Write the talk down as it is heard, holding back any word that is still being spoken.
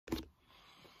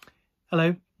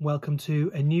Hello, welcome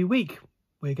to a new week.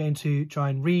 We're going to try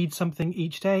and read something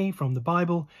each day from the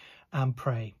Bible and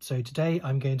pray. So today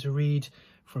I'm going to read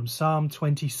from Psalm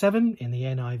 27 in the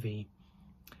NIV.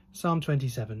 Psalm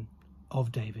 27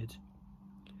 of David.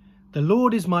 The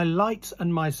Lord is my light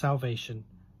and my salvation.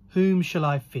 Whom shall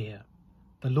I fear?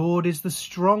 The Lord is the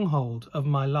stronghold of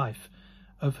my life.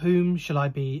 Of whom shall I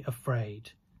be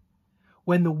afraid?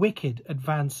 When the wicked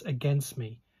advance against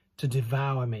me to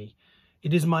devour me,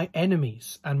 it is my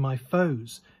enemies and my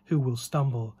foes who will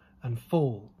stumble and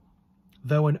fall.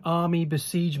 Though an army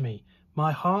besiege me,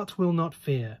 my heart will not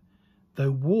fear.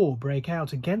 Though war break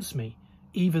out against me,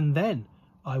 even then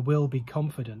I will be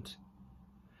confident.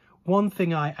 One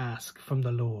thing I ask from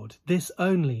the Lord, this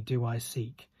only do I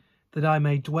seek, that I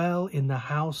may dwell in the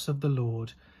house of the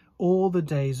Lord all the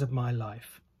days of my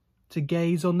life, to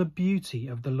gaze on the beauty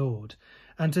of the Lord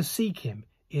and to seek him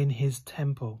in his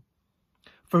temple.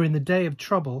 For in the day of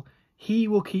trouble, he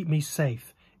will keep me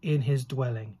safe in his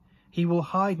dwelling. He will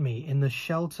hide me in the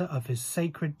shelter of his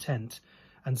sacred tent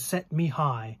and set me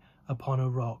high upon a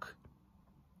rock.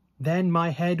 Then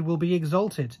my head will be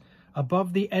exalted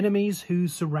above the enemies who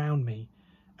surround me.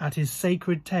 At his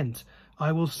sacred tent,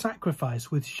 I will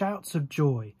sacrifice with shouts of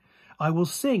joy. I will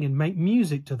sing and make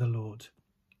music to the Lord.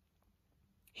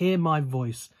 Hear my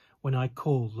voice when I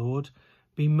call, Lord.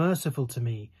 Be merciful to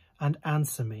me and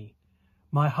answer me.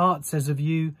 My heart says of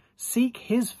you, seek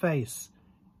his face.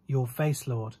 Your face,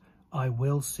 Lord, I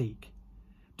will seek.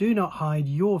 Do not hide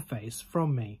your face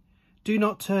from me. Do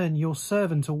not turn your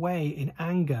servant away in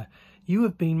anger. You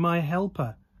have been my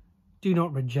helper. Do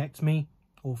not reject me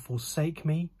or forsake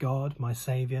me, God, my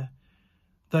Saviour.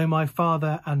 Though my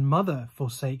father and mother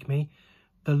forsake me,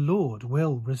 the Lord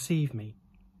will receive me.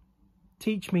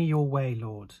 Teach me your way,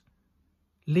 Lord.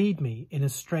 Lead me in a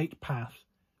straight path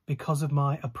because of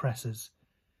my oppressors.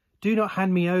 Do not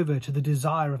hand me over to the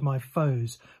desire of my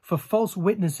foes, for false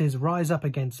witnesses rise up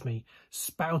against me,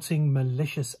 spouting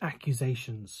malicious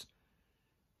accusations.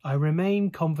 I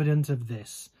remain confident of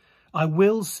this. I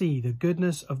will see the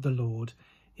goodness of the Lord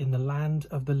in the land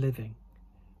of the living.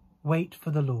 Wait for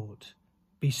the Lord.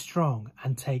 Be strong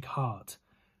and take heart,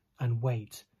 and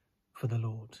wait for the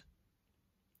Lord.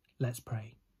 Let's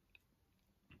pray.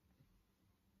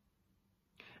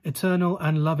 Eternal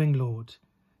and loving Lord,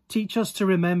 teach us to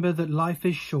remember that life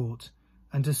is short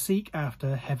and to seek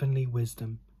after heavenly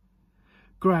wisdom.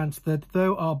 Grant that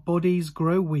though our bodies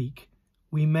grow weak,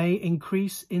 we may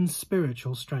increase in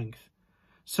spiritual strength,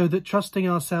 so that trusting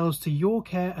ourselves to your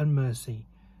care and mercy,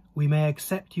 we may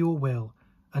accept your will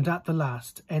and at the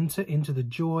last enter into the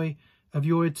joy of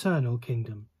your eternal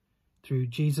kingdom. Through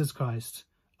Jesus Christ,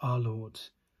 our Lord.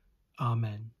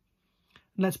 Amen.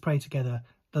 Let's pray together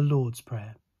the Lord's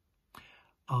Prayer.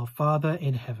 Our Father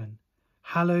in heaven,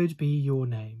 hallowed be your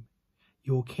name.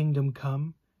 Your kingdom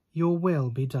come, your will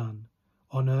be done,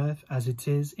 on earth as it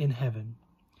is in heaven.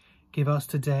 Give us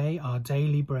today our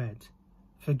daily bread.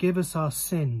 Forgive us our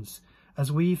sins, as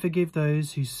we forgive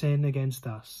those who sin against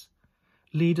us.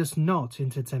 Lead us not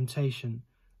into temptation,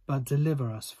 but deliver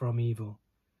us from evil.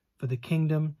 For the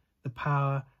kingdom, the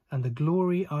power, and the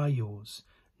glory are yours,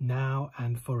 now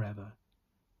and forever.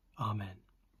 Amen.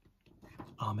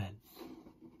 Amen.